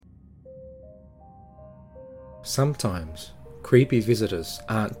Sometimes, creepy visitors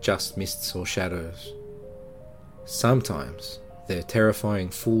aren't just mists or shadows. Sometimes, they're terrifying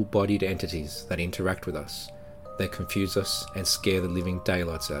full-bodied entities that interact with us. They confuse us and scare the living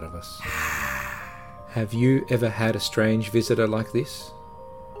daylights out of us. Have you ever had a strange visitor like this?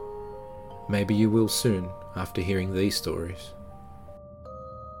 Maybe you will soon after hearing these stories.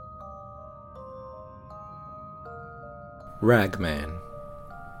 Ragman.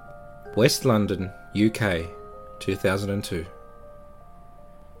 West London, UK, 2002.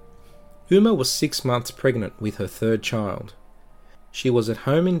 Uma was 6 months pregnant with her third child. She was at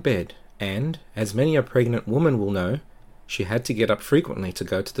home in bed and, as many a pregnant woman will know, she had to get up frequently to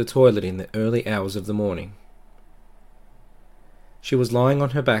go to the toilet in the early hours of the morning. She was lying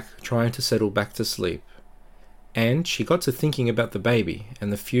on her back trying to settle back to sleep, and she got to thinking about the baby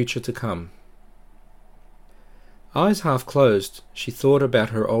and the future to come. Eyes half closed, she thought about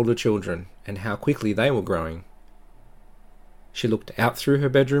her older children and how quickly they were growing. She looked out through her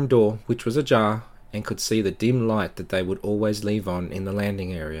bedroom door, which was ajar, and could see the dim light that they would always leave on in the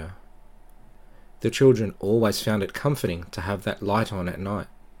landing area. The children always found it comforting to have that light on at night.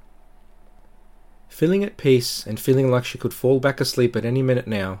 Feeling at peace and feeling like she could fall back asleep at any minute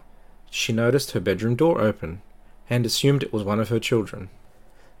now, she noticed her bedroom door open and assumed it was one of her children.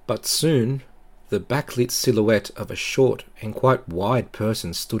 But soon, the backlit silhouette of a short and quite wide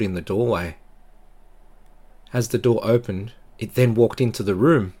person stood in the doorway. As the door opened, it then walked into the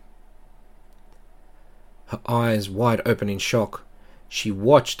room. Her eyes wide open in shock, she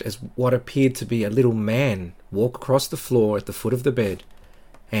watched as what appeared to be a little man walk across the floor at the foot of the bed,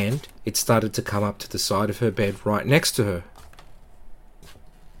 and it started to come up to the side of her bed right next to her.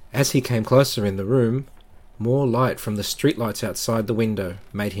 As he came closer in the room, more light from the streetlights outside the window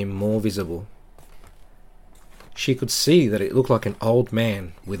made him more visible. She could see that it looked like an old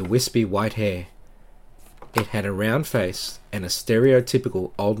man with wispy white hair. It had a round face and a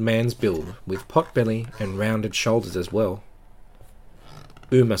stereotypical old man's build with pot belly and rounded shoulders as well.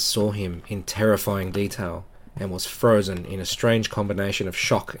 Uma saw him in terrifying detail and was frozen in a strange combination of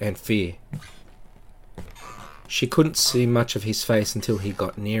shock and fear. She couldn't see much of his face until he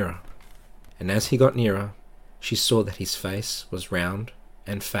got nearer, and as he got nearer, she saw that his face was round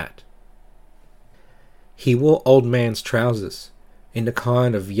and fat. He wore old man's trousers in a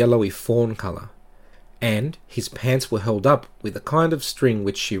kind of yellowy fawn colour, and his pants were held up with a kind of string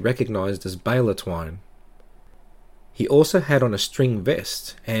which she recognised as baler twine. He also had on a string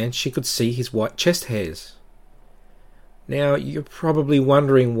vest, and she could see his white chest hairs. Now, you're probably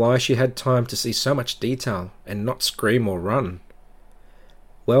wondering why she had time to see so much detail and not scream or run.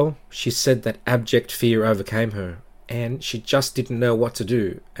 Well, she said that abject fear overcame her, and she just didn't know what to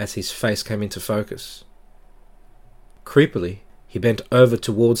do as his face came into focus. Creepily, he bent over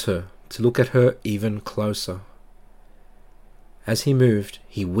towards her to look at her even closer. As he moved,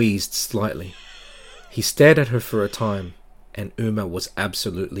 he wheezed slightly. He stared at her for a time, and Uma was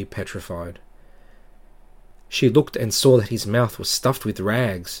absolutely petrified. She looked and saw that his mouth was stuffed with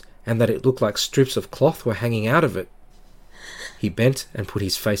rags, and that it looked like strips of cloth were hanging out of it. He bent and put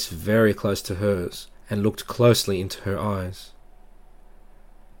his face very close to hers, and looked closely into her eyes.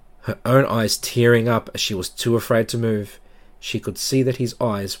 Her own eyes tearing up as she was too afraid to move, she could see that his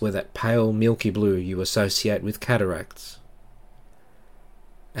eyes were that pale milky blue you associate with cataracts.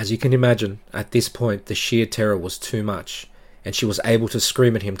 As you can imagine, at this point the sheer terror was too much, and she was able to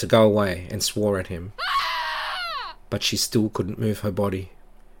scream at him to go away and swore at him. But she still couldn't move her body.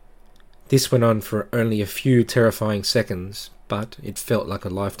 This went on for only a few terrifying seconds, but it felt like a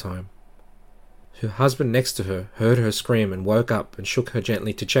lifetime. Her husband next to her heard her scream and woke up and shook her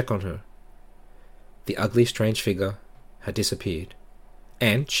gently to check on her. The ugly, strange figure had disappeared,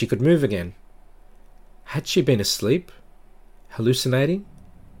 and she could move again. Had she been asleep? Hallucinating?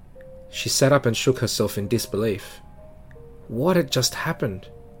 She sat up and shook herself in disbelief. What had just happened?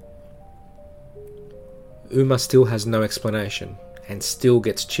 Uma still has no explanation, and still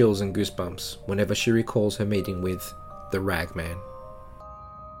gets chills and goosebumps whenever she recalls her meeting with the Ragman.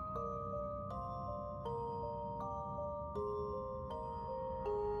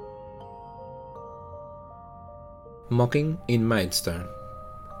 Mocking in Maidstone.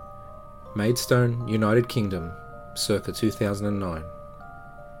 Maidstone, United Kingdom, circa 2009.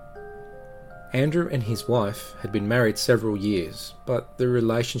 Andrew and his wife had been married several years, but the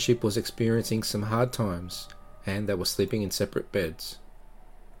relationship was experiencing some hard times, and they were sleeping in separate beds.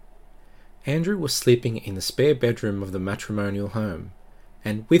 Andrew was sleeping in the spare bedroom of the matrimonial home,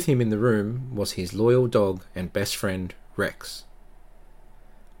 and with him in the room was his loyal dog and best friend, Rex.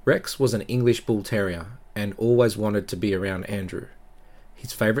 Rex was an English bull terrier, and always wanted to be around Andrew.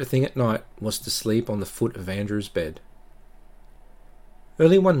 His favourite thing at night was to sleep on the foot of Andrew's bed.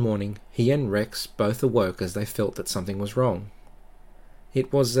 Early one morning, he and Rex both awoke as they felt that something was wrong.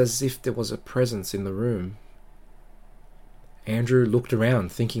 It was as if there was a presence in the room. Andrew looked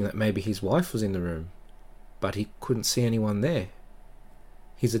around thinking that maybe his wife was in the room, but he couldn't see anyone there.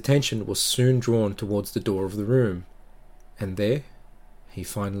 His attention was soon drawn towards the door of the room, and there he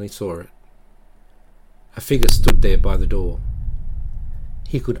finally saw it. A figure stood there by the door.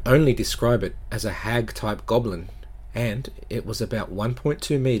 He could only describe it as a hag-type goblin, and it was about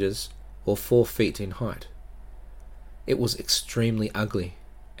 1.2 meters or 4 feet in height. It was extremely ugly,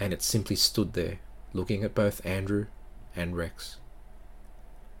 and it simply stood there, looking at both Andrew and Rex.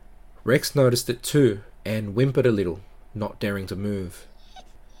 Rex noticed it too, and whimpered a little, not daring to move.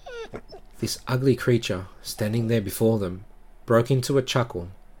 This ugly creature, standing there before them, broke into a chuckle,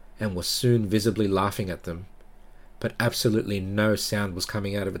 and was soon visibly laughing at them, but absolutely no sound was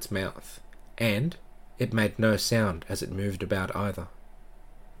coming out of its mouth, and it made no sound as it moved about either.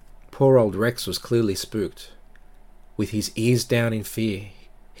 Poor old Rex was clearly spooked. With his ears down in fear,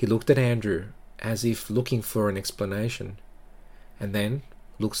 he looked at Andrew as if looking for an explanation, and then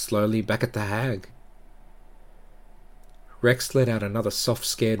looked slowly back at the hag. Rex let out another soft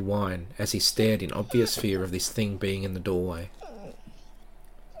scared whine as he stared in obvious fear of this thing being in the doorway.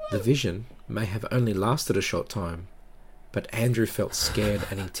 The vision may have only lasted a short time, but Andrew felt scared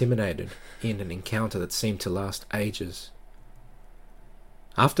and intimidated in an encounter that seemed to last ages.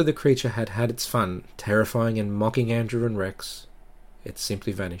 After the creature had had its fun, terrifying and mocking Andrew and Rex, it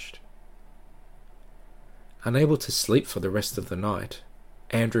simply vanished. Unable to sleep for the rest of the night,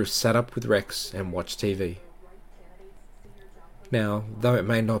 Andrew sat up with Rex and watched TV. Now, though it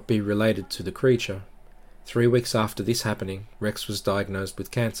may not be related to the creature, 3 weeks after this happening, Rex was diagnosed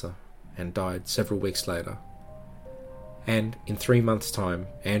with cancer and died several weeks later. And in 3 months' time,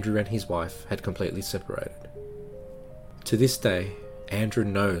 Andrew and his wife had completely separated. To this day, Andrew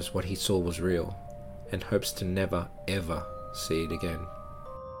knows what he saw was real and hopes to never, ever see it again.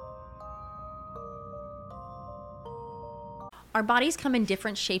 Our bodies come in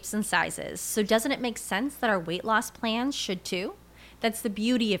different shapes and sizes, so doesn't it make sense that our weight loss plans should too? That's the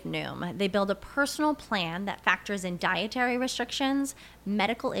beauty of Noom. They build a personal plan that factors in dietary restrictions,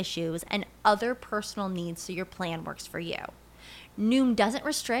 medical issues, and other personal needs so your plan works for you. Noom doesn't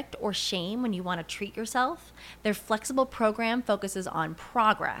restrict or shame when you want to treat yourself. Their flexible program focuses on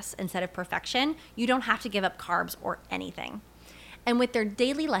progress instead of perfection. You don't have to give up carbs or anything. And with their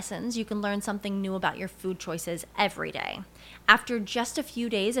daily lessons, you can learn something new about your food choices every day. After just a few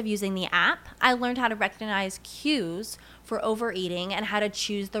days of using the app, I learned how to recognize cues for overeating and how to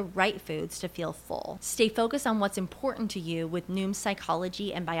choose the right foods to feel full. Stay focused on what's important to you with Noom's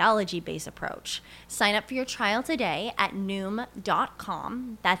psychology and biology-based approach. Sign up for your trial today at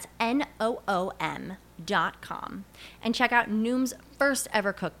Noom.com. That's Noom.com. And check out Noom's first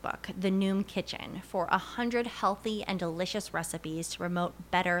ever cookbook, The Noom Kitchen, for 100 healthy and delicious recipes to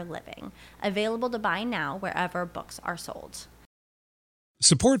promote better living. Available to buy now wherever books are sold.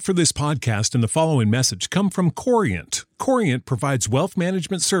 Support for this podcast and the following message come from Corient. Corient provides wealth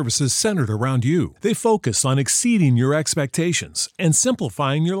management services centered around you. They focus on exceeding your expectations and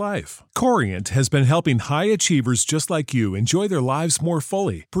simplifying your life. Corient has been helping high achievers just like you enjoy their lives more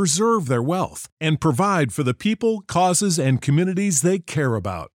fully, preserve their wealth, and provide for the people, causes, and communities they care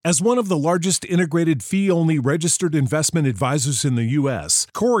about. As one of the largest integrated fee-only registered investment advisors in the U.S.,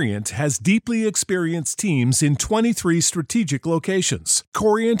 Corient has deeply experienced teams in 23 strategic locations.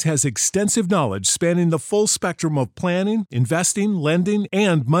 Corient has extensive knowledge spanning the full spectrum of planning, investing, lending,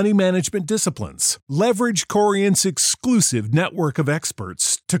 and money management disciplines. Leverage Corient's exclusive network of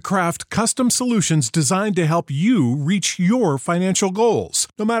experts to craft custom solutions designed to help you reach your financial goals,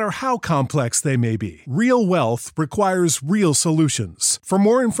 no matter how complex they may be. Real wealth requires real solutions. For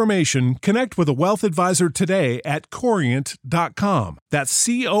more information, connect with a wealth advisor today at Corient.com. That's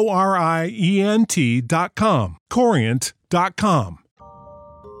Corient.com. Corient.com.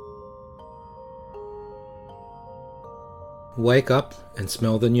 Wake up and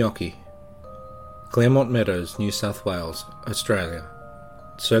smell the gnocchi. Claremont Meadows, New South Wales, Australia,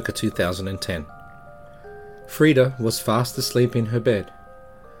 circa 2010. Frida was fast asleep in her bed.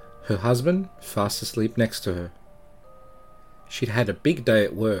 Her husband fast asleep next to her. She'd had a big day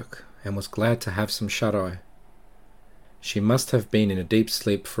at work and was glad to have some shut-eye. She must have been in a deep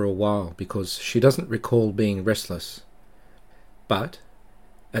sleep for a while because she doesn't recall being restless. But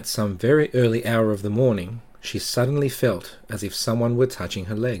at some very early hour of the morning, she suddenly felt as if someone were touching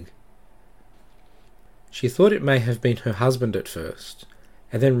her leg. She thought it may have been her husband at first,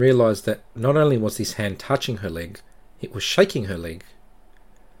 and then realized that not only was this hand touching her leg, it was shaking her leg.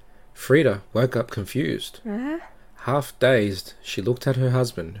 Frida woke up confused. Half dazed, she looked at her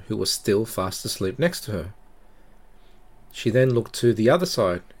husband, who was still fast asleep next to her. She then looked to the other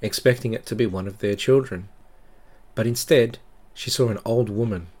side, expecting it to be one of their children. But instead, she saw an old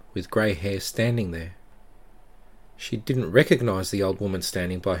woman with grey hair standing there. She didn't recognize the old woman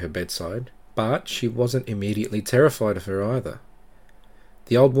standing by her bedside, but she wasn't immediately terrified of her either.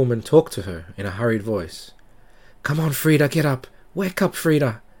 The old woman talked to her in a hurried voice. "Come on, Frida, get up! Wake up,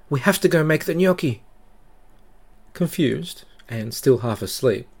 Frida! We have to go make the gnocchi!" Confused, and still half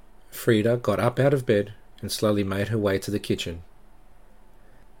asleep, Frida got up out of bed and slowly made her way to the kitchen.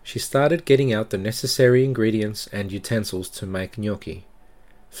 She started getting out the necessary ingredients and utensils to make gnocchi.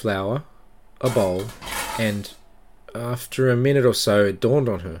 Flour, a bowl, and after a minute or so it dawned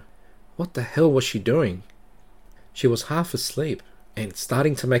on her. What the hell was she doing? She was half asleep and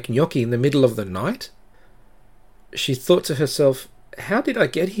starting to make gnocchi in the middle of the night? She thought to herself, how did I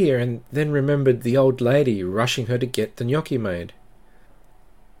get here? And then remembered the old lady rushing her to get the gnocchi made.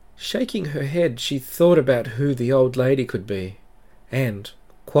 Shaking her head, she thought about who the old lady could be, and,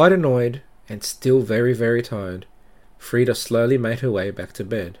 quite annoyed and still very, very tired, Frida slowly made her way back to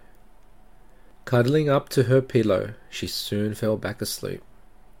bed. Cuddling up to her pillow, she soon fell back asleep.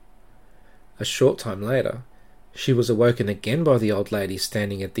 A short time later, she was awoken again by the old lady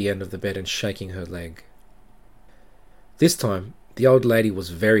standing at the end of the bed and shaking her leg. This time, the old lady was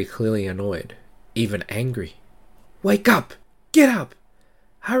very clearly annoyed, even angry. "Wake up! Get up!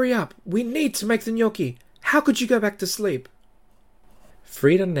 Hurry up! We need to make the gnocchi! How could you go back to sleep?"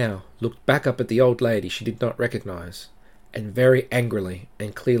 Frida now looked back up at the old lady she did not recognize, and very angrily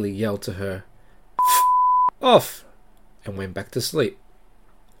and clearly yelled to her, "F off!" and went back to sleep.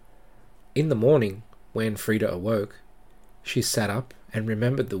 In the morning, when Frida awoke, she sat up and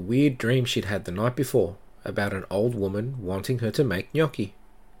remembered the weird dream she'd had the night before about an old woman wanting her to make gnocchi.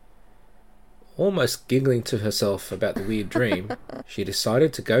 Almost giggling to herself about the weird dream, she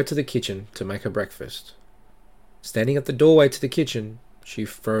decided to go to the kitchen to make her breakfast. Standing at the doorway to the kitchen, she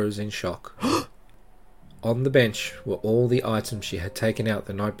froze in shock. On the bench were all the items she had taken out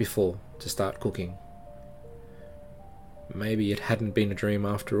the night before to start cooking. Maybe it hadn't been a dream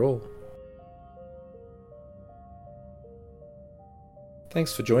after all.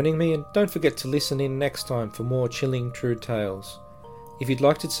 Thanks for joining me, and don't forget to listen in next time for more chilling true tales. If you'd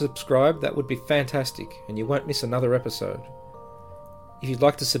like to subscribe, that would be fantastic, and you won't miss another episode. If you'd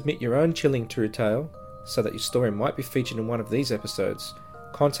like to submit your own chilling true tale, so that your story might be featured in one of these episodes,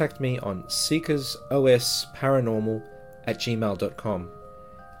 contact me on seekersosparanormal@gmail.com.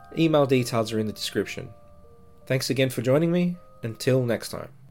 Email details are in the description. Thanks again for joining me. Until next time.